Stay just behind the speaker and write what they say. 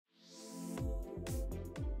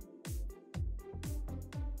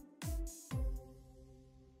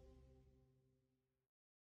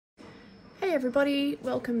everybody,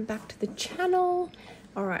 welcome back to the channel.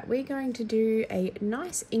 Alright, we're going to do a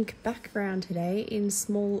nice ink background today in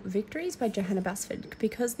Small Victories by Johanna Basford,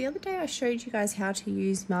 because the other day I showed you guys how to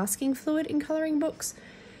use masking fluid in colouring books.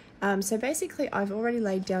 So basically I've already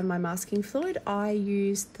laid down my masking fluid. I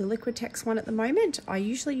use the Liquitex one at the moment. I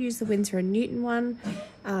usually use the Winsor & Newton one,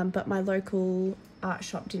 but my local art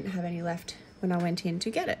shop didn't have any left when I went in to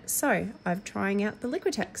get it. So I'm trying out the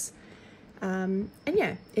Liquitex. And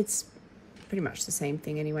yeah, it's pretty much the same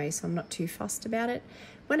thing anyway, so I'm not too fussed about it.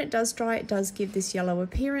 When it does dry, it does give this yellow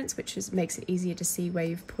appearance, which makes it easier to see where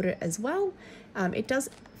you've put it as well. It does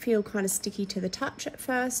feel kind of sticky to the touch at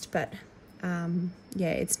first, but yeah,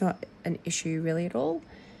 it's not an issue really at all.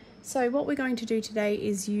 So what we're going to do today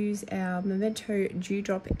is use our Memento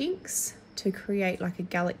Dewdrop inks to create like a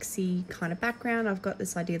galaxy kind of background. I've got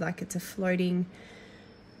this idea like it's a floating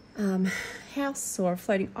house or a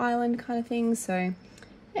floating island kind of thing, so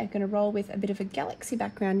yeah, going to roll with a bit of a galaxy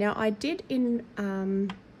background. Now I did in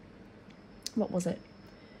what was it,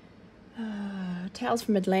 Tales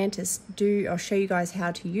from Atlantis, I'll show you guys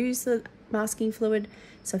how to use the masking fluid.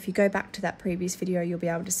 So if you go back to that previous video, you'll be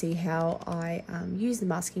able to see how I use the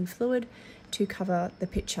masking fluid to cover the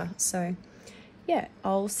picture. So yeah,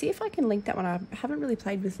 I'll see if I can link that one. I haven't really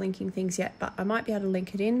played with linking things yet, but I might be able to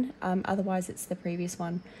link it in. Otherwise it's the previous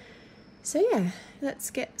one. So yeah,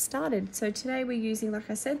 let's get started. So today we're using,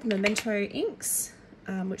 like I said, the Memento inks,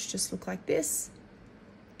 which just look like this.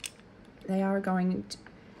 They are going to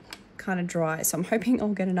kind of dry, so I'm hoping I'll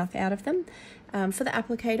get enough out of them. For the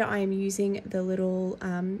applicator, I am using the little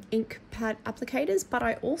ink pad applicators, but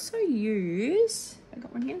I also use, I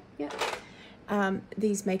got one here, yeah,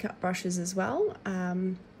 these makeup brushes as well.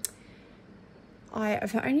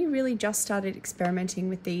 I've only really just started experimenting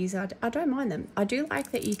with these. I don't mind them. I do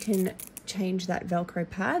like that you can change that Velcro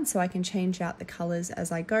pad, so I can change out the colors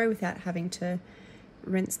as I go without having to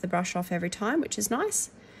rinse the brush off every time, which is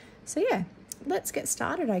nice. So yeah, let's get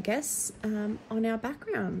started, I guess, on our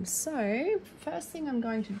background. So first thing I'm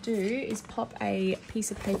going to do is pop a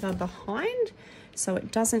piece of paper behind so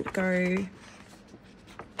it doesn't go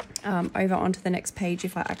over onto the next page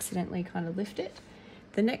if I accidentally kind of lift it.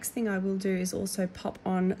 The next thing I will do is also pop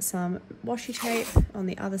on some washi tape on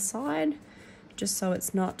the other side, just so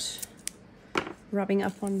it's not rubbing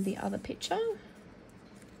up on the other picture.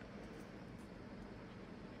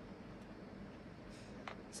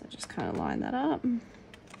 So just kind of line that up.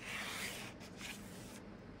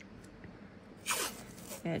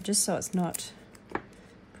 Yeah, just so it's not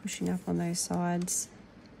pushing up on those sides.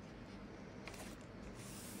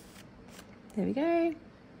 There we go.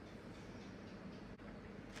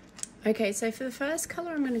 Okay, so for the first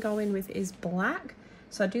colour I'm going to go in with is black.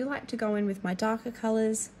 So I do like to go in with my darker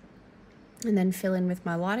colours and then fill in with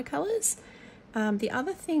my lighter colours. The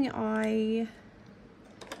other thing I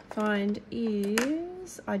find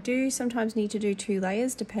is I do sometimes need to do 2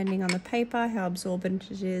 layers depending on the paper, how absorbent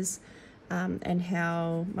it is, and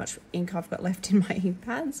how much ink I've got left in my ink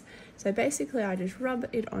pads. So basically I just rub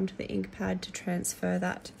it onto the ink pad to transfer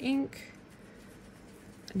that ink.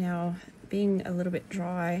 Now, being a little bit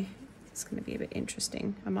dry, it's going to be a bit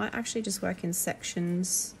interesting. I might actually just work in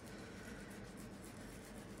sections,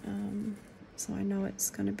 so I know it's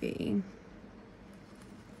going to be.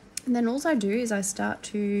 And then all I do is I start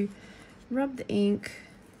to rub the ink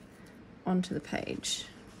onto the page.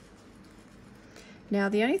 Now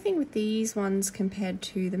the only thing with these ones compared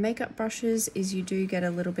to the makeup brushes is you do get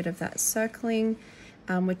a little bit of that circling,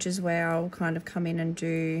 which is where I'll kind of come in and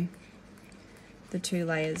do the 2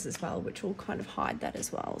 layers as well, which will kind of hide that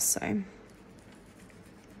as well. So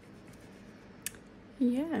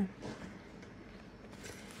yeah,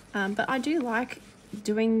 but I do like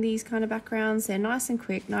doing these kind of backgrounds. They're nice and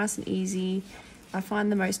quick, nice and easy. I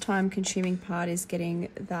find the most time consuming part is getting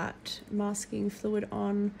that masking fluid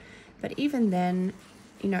on, but even then,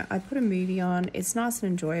 you know, I put a movie on, it's nice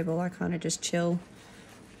and enjoyable. I kind of just chill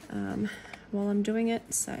while I'm doing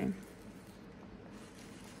it. So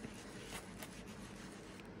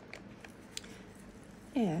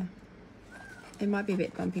yeah, it might be a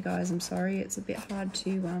bit bumpy, guys, I'm sorry. It's a bit hard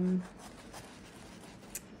to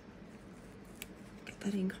get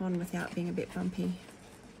that ink on without being a bit bumpy,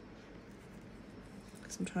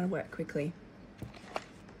 because I'm trying to work quickly.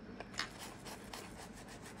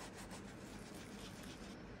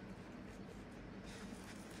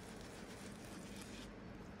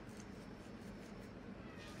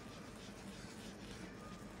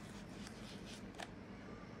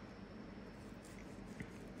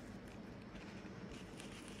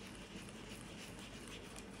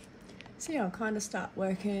 So yeah, I'll kind of start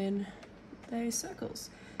working those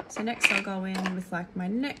circles. So next I'll go in with like my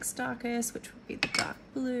next darkest, which would be the dark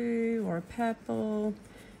blue or a purple.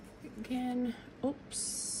 Again,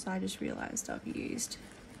 oops, I just realized I've used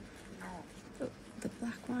the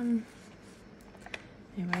black one.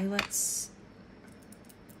 Anyway, let's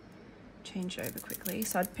change it over quickly.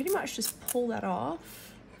 So I'd pretty much just pull that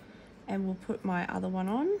off and we'll put my other one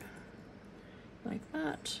on like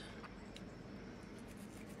that.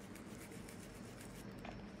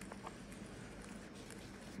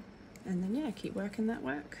 And then yeah, keep working that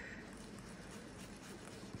work.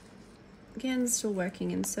 Again, still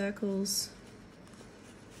working in circles.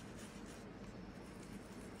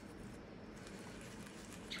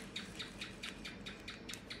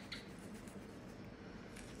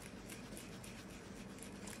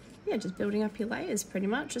 Yeah, just building up your layers pretty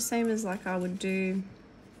much, the same as like I would do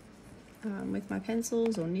with my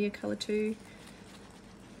pencils or Neocolor too.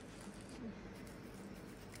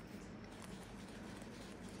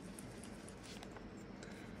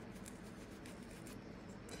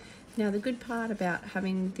 Now the good part about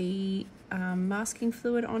having the masking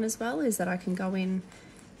fluid on as well is that I can go in,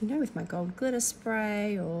 you know, with my gold glitter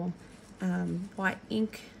spray or white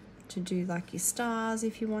ink to do like your stars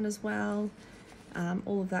if you want as well.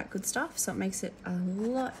 All of that good stuff, so it makes it a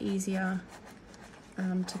lot easier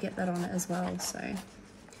to get that on it as well. So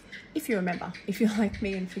if you remember, if you're like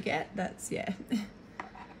me and forget, that's, yeah, it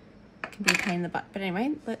can be a pain in the butt. But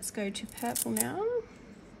anyway, let's go to purple now.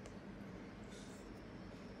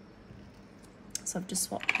 So I've just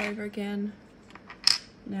swapped over again.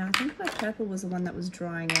 Now I think my purple was the one that was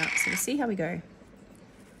drying out, so we'll see how we go.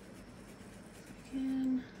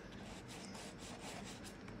 Again.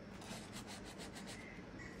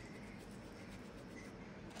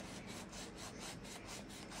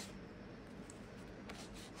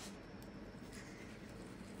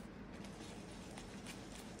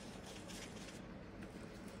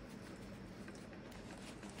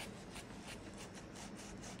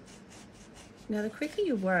 Now the quicker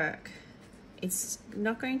you work, it's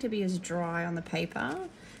not going to be as dry on the paper,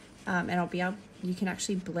 and you can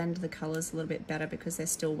actually blend the colors a little bit better because they're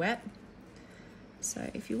still wet. So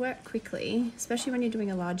if you work quickly, especially when you're doing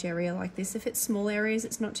a large area like this, if it's small areas,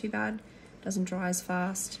 it's not too bad, it doesn't dry as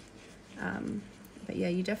fast. But yeah,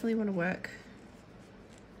 you definitely want to work,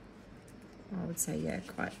 I would say, yeah,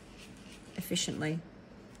 quite efficiently.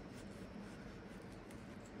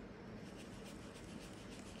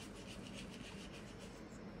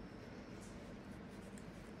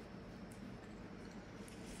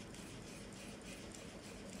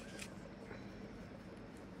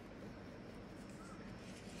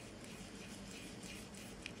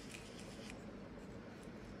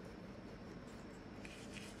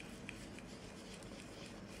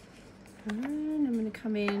 And I'm going to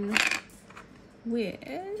come in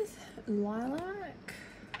with lilac.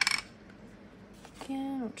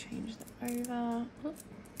 Again, I'll change that over. Oh.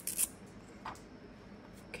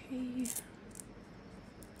 Okay.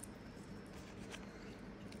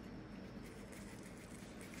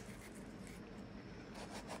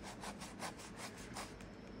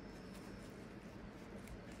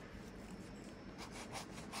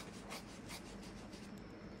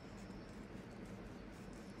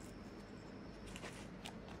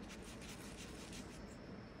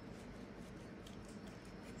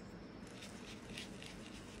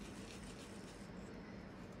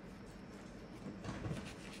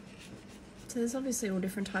 So there's obviously all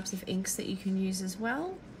different types of inks that you can use as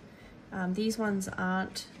well. These ones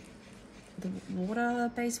aren't the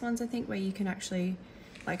water-based ones, I think, where you can actually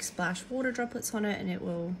like splash water droplets on it and it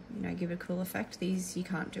will, you know, give a cool effect. These you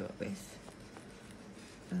can't do it with,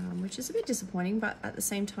 which is a bit disappointing, but at the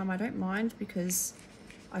same time I don't mind because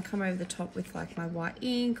I come over the top with like my white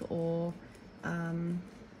ink or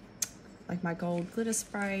like my gold glitter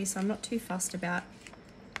spray, so I'm not too fussed about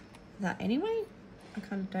that anyway. I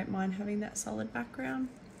kind of don't mind having that solid background.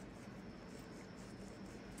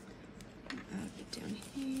 Add a bit down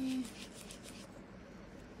here.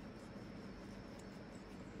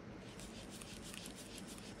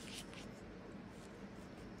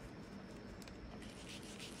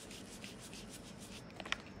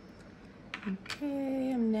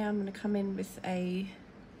 Okay, and now I'm going to come in with a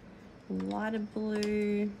lighter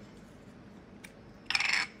blue.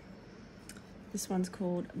 This one's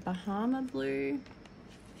called Bahama Blue.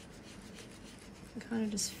 I'm kind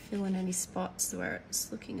of just fill in any spots where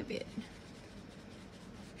it's looking a bit.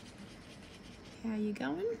 How you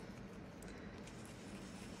going?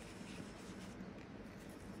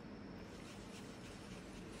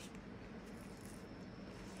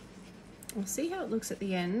 We'll see how it looks at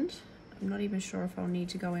the end. I'm not even sure if I'll need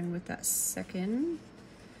to go in with that second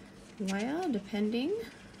layer, depending.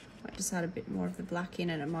 Might just add a bit more of the black in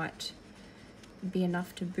and it might be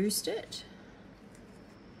enough to boost it.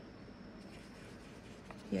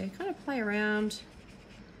 Yeah, kind of play around,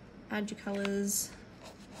 add your colours,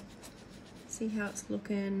 see how it's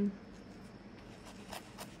looking,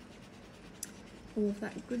 all of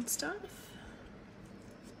that good stuff.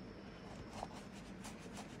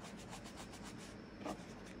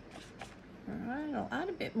 Alright, I'll add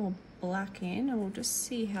a bit more black in and we'll just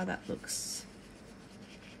see how that looks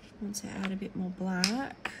once I add a bit more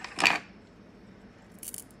black.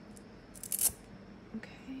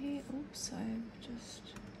 Okay, oops, I've just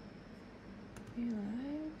realized.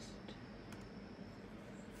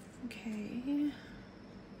 Okay,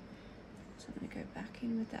 so I'm gonna go back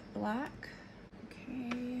in with that black.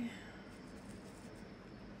 Okay,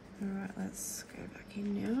 alright, let's go back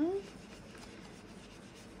in now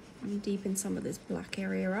and deepen some of this black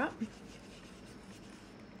area up.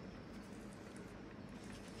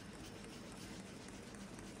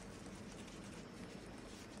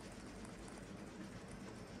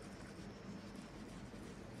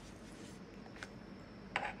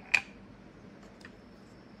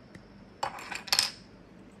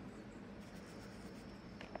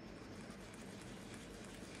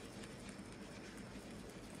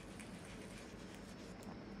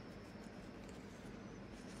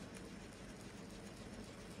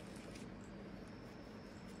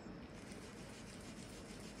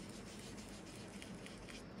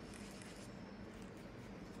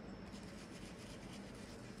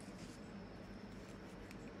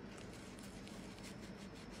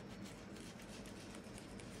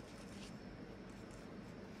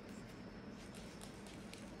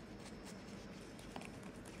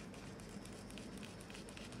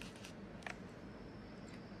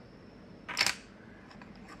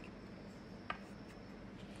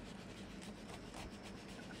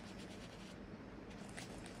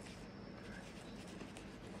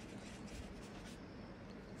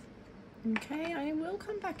 Okay, I will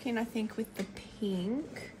come back in, I think, with the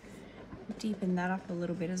pink. Deepen that up a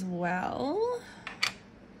little bit as well.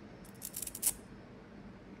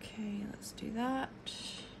 Okay, let's do that.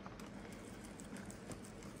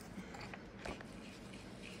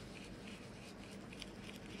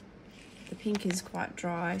 The pink is quite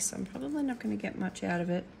dry, so I'm probably not going to get much out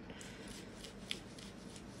of it.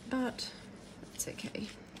 But it's okay.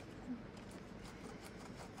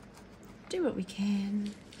 Do what we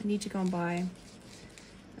can. I need to go and buy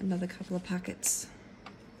another couple of packets.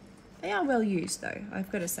 They are well used though,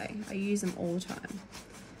 I've got to say. I use them all the time.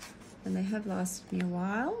 And they have lasted me a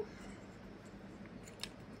while.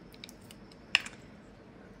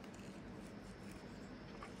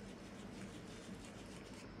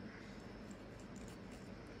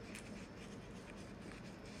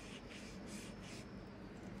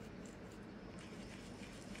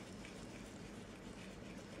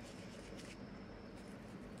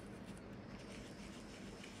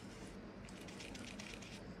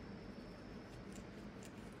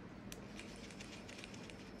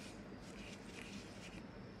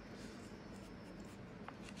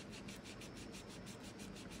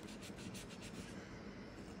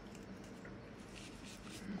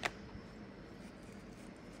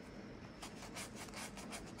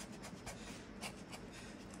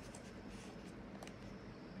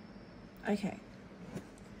 Okay,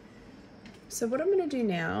 so what I'm going to do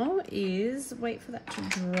now is wait for that to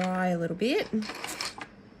dry a little bit.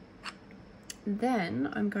 Then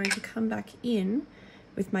I'm going to come back in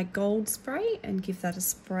with my gold spray and give that a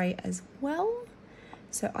spray as well.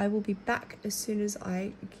 So I will be back as soon as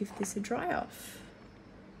I give this a dry off.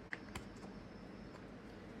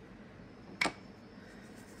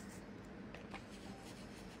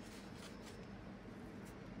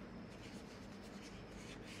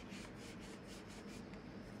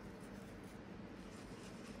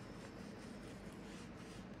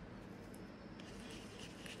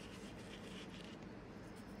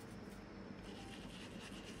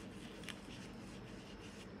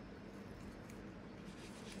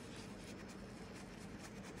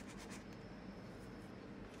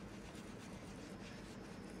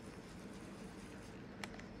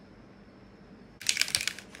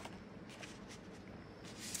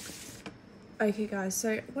 Okay guys,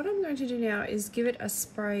 so what I'm going to do now is give it a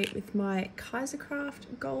spray with my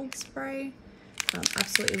Kaisercraft gold spray.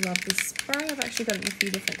 Absolutely love this spray. I've actually got it in a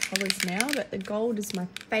few different colors now, but the gold is my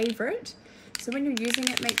favorite. So when you're using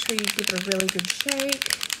it, make sure you give it a really good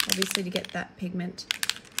shake, obviously to get that pigment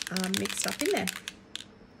mixed up in there.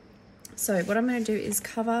 So what I'm going to do is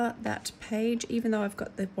cover that page. Even though I've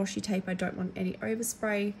got the washi tape, I don't want any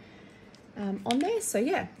overspray on there. So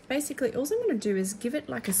yeah, basically all I'm going to do is give it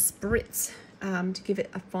like a spritz to give it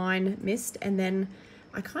a fine mist, and then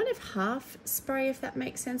I kind of half spray, if that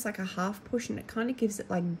makes sense, like a half push, and it kind of gives it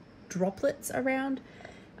like droplets around,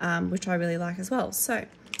 which I really like as well. So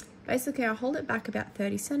basically I'll hold it back about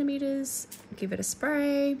 30 centimeters, give it a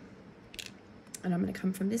spray, and I'm going to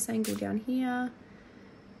come from this angle down here,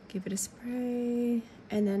 give it a spray,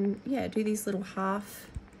 and then yeah, do these little half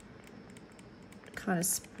kind of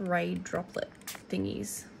spray droplet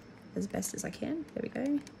thingies as best as I can. There we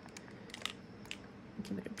go.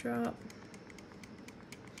 Give it a drop.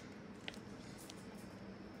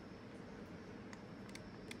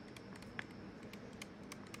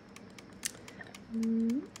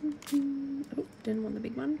 Oh, didn't want the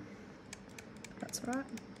big one. That's all right.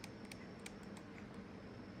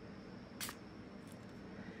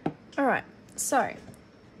 All right, so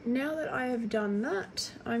now that I have done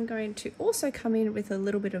that, I'm going to also come in with a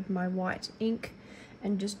little bit of my white ink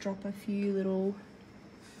and just drop a few little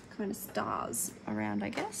kind of stars around, I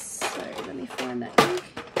guess. So let me find that ink.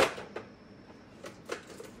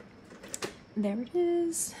 There it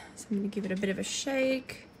is. So I'm going to give it a bit of a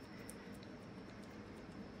shake.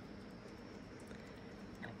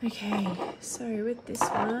 Okay, so with this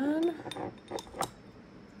one,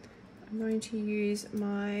 I'm going to use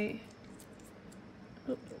my,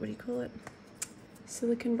 what do you call it?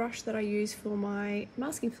 Silicone brush that I use for my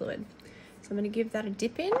masking fluid. So I'm going to give that a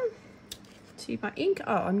dip in to my ink.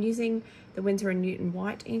 Oh, I'm using the Winsor & Newton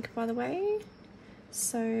white ink, by the way.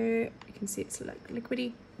 So you can see it's like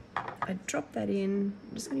liquidy. I drop that in.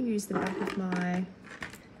 I'm just going to use the back of my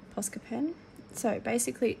Posca pen. So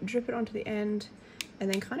basically drip it onto the end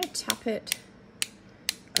and then kind of tap it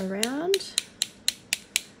around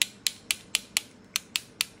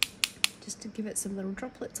just to give it some little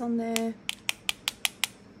droplets on there.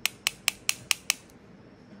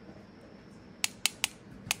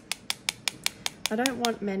 I don't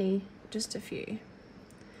want many, just a few.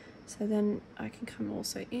 So then I can come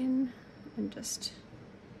also in and just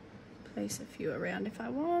place a few around if I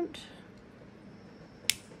want.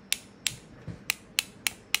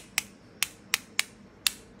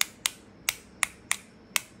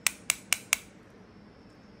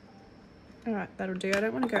 All right, that'll do. I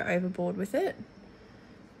don't want to go overboard with it.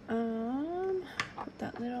 Put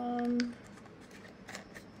that lid on.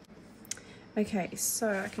 Okay, so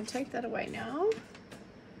I can take that away now,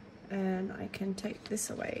 and I can take this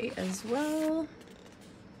away as well.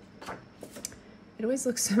 It always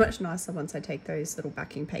looks so much nicer once I take those little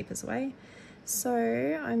backing papers away.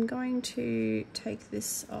 So I'm going to take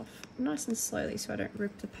this off nice and slowly so I don't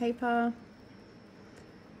rip the paper.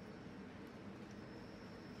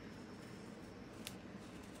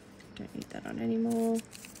 Don't need that on anymore.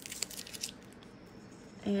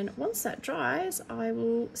 And once that dries, I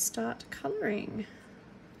will start colouring.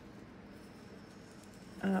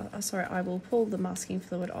 Sorry, I will pull the masking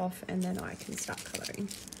fluid off and then I can start colouring.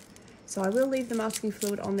 So I will leave the masking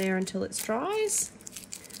fluid on there until it dries,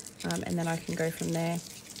 and then I can go from there.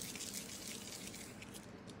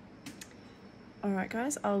 All right,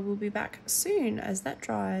 guys, I will be back soon as that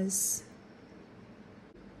dries.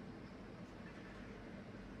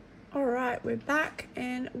 All right, we're back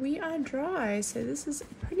and we are dry. So this is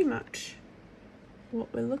pretty much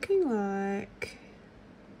what we're looking like.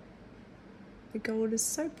 The gold is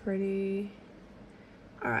so pretty.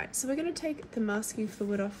 All right, so we're gonna take the masking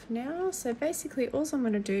fluid off now. So basically all I'm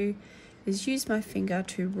gonna do is use my finger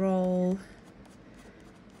to roll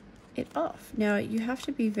it off. Now you have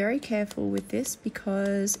to be very careful with this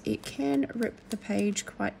because it can rip the page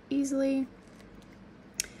quite easily.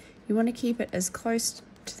 You wanna keep it as close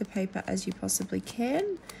to the paper as you possibly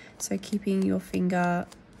can. So keeping your finger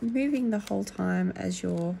moving the whole time as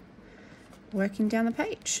you're working down the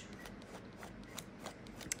page.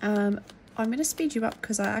 I'm going to speed you up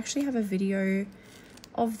because I actually have a video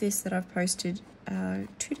of this that I've posted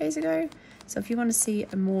 2 days ago. So if you want to see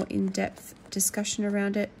a more in-depth discussion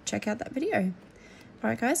around it, check out that video. All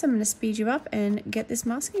right, guys, I'm going to speed you up and get this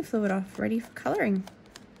masking fluid off, ready for colouring.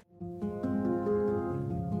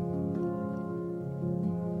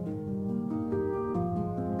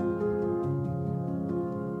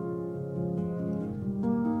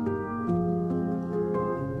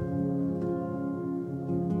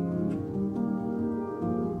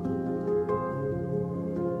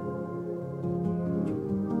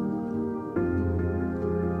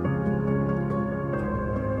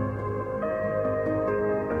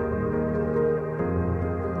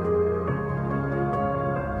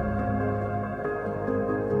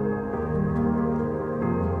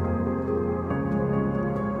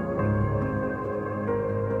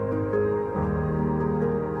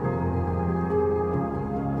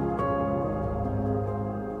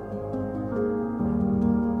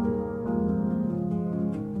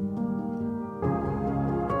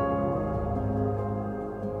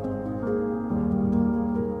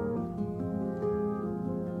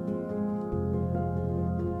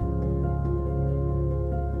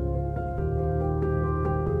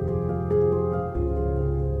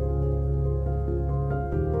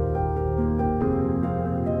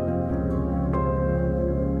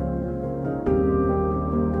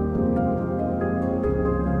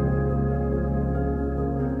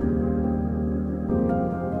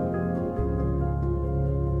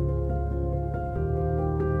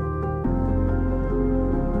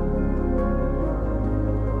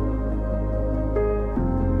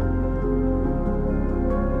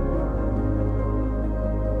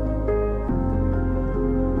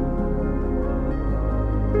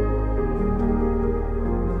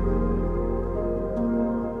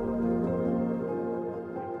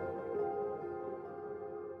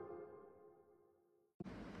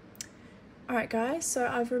 Alright guys, so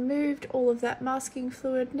I've removed all of that masking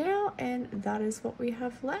fluid now, and that is what we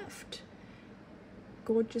have left.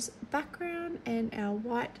 Gorgeous background and our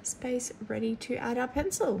white space ready to add our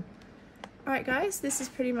pencil. Alright guys, this is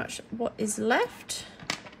pretty much what is left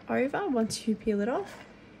over once you peel it off.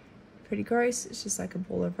 Pretty gross, it's just like a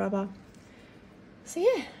ball of rubber. So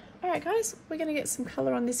yeah, alright guys, we're going to get some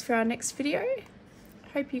colour on this for our next video.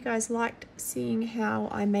 Hope you guys liked seeing how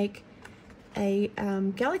I make a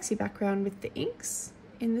galaxy background with the inks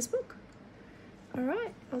in this book.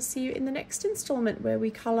 Alright, I'll see you in the next installment where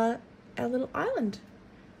we colour our little island.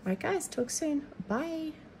 Alright guys, talk soon.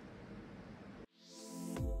 Bye.